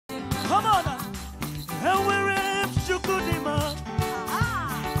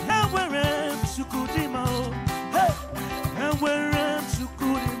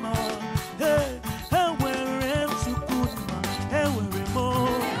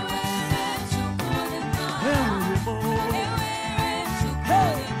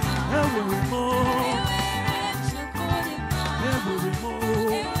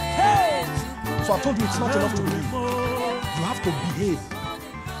So I told you it's not enough to believe. You have to behave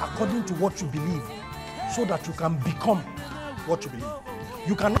according to what you believe so that you can become what you believe.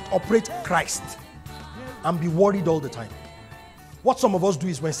 You cannot operate Christ and be worried all the time. What some of us do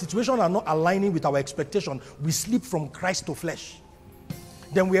is when situations are not aligning with our expectation, we slip from Christ to flesh.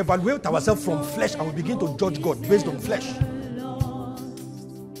 Then we evaluate ourselves from flesh and we begin to judge God based on flesh.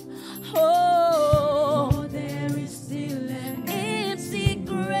 Oh, there is still an empty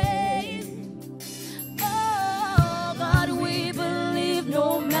grave. Oh, God, we believe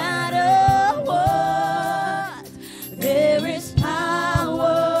no matter what, there is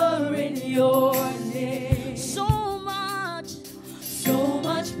power in your name. So much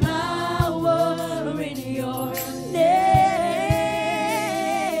power in your name.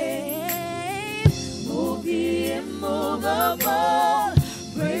 Move the immovable,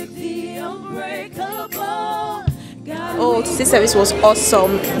 break the unbreakable. Oh, this service was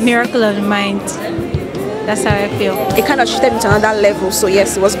awesome. Miracle of the mind. That's how I feel. It kind of shifted me to another level, so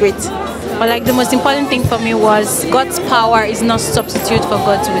yes, it was great. But like the most important thing for me was God's power is not substitute for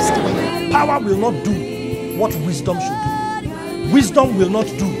God's wisdom. Power will not do what wisdom should do. Wisdom will not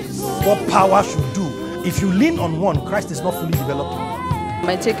do what power should do. If you lean on one, Christ is not fully developed.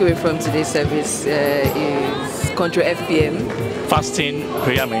 My takeaway from today's service is control FPM. Fasting,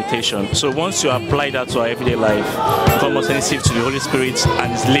 prayer, meditation. So once you apply that to our everyday life, become more sensitive to the Holy Spirit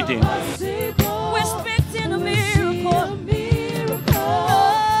and His leading,